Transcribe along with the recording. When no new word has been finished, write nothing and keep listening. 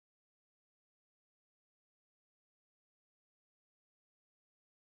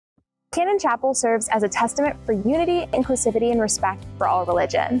Canon Chapel serves as a testament for unity, inclusivity, and respect for all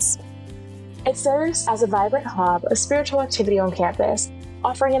religions. It serves as a vibrant hub of spiritual activity on campus,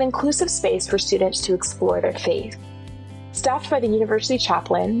 offering an inclusive space for students to explore their faith. Staffed by the university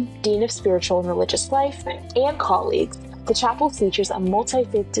chaplain, dean of spiritual and religious life, and colleagues, the chapel features a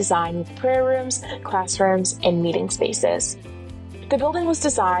multi-faith design with prayer rooms, classrooms, and meeting spaces. The building was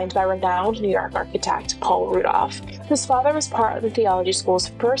designed by renowned New York architect Paul Rudolph, whose father was part of the theology school's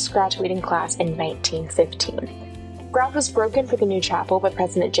first graduating class in 1915. Ground was broken for the new chapel by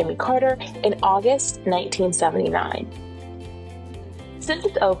President Jimmy Carter in August 1979. Since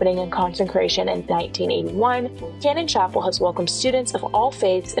its opening and consecration in 1981, Canon Chapel has welcomed students of all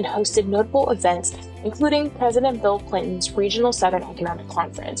faiths and hosted notable events, including President Bill Clinton's Regional Southern Economic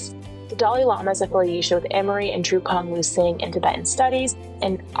Conference, the Dalai Lama's affiliation with Emory and Drukung Lusing in Tibetan Studies,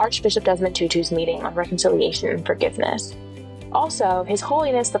 and Archbishop Desmond Tutu's meeting on reconciliation and forgiveness. Also, His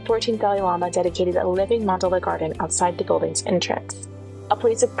Holiness the 14th Dalai Lama dedicated a living mandala garden outside the building's entrance. A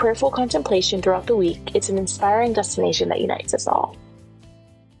place of prayerful contemplation throughout the week, it's an inspiring destination that unites us all.